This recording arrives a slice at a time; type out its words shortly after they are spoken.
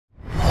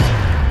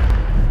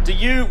Do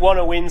you want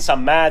to win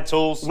some mad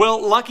tools?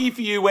 Well, lucky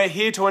for you, we're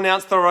here to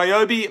announce the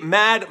RYOBI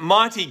Mad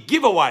Mighty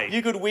Giveaway.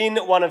 You could win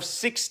one of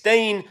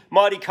 16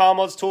 Mighty Car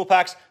Mods tool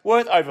packs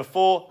worth over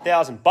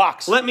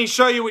 $4,000. Let me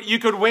show you what you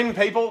could win,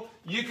 people.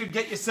 You could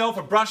get yourself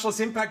a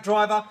brushless impact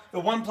driver, the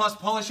 1+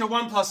 polisher,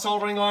 1+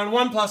 soldering iron,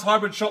 1+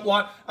 hybrid shop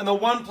light, and the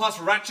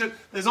 1+ ratchet.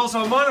 There's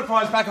also a minor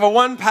prize pack of a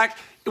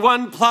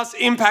 1+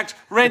 impact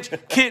wrench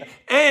kit,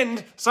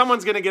 and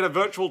someone's going to get a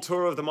virtual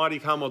tour of the Mighty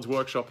Car Mods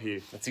workshop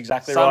here. That's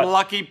exactly right. Some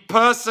lucky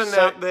person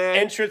out there.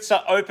 Entrants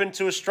are open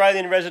to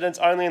Australian residents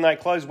only, and they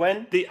close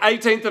when? The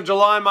 18th of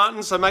July,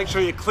 Martin, so make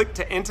sure you click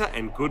to enter,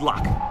 and good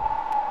luck.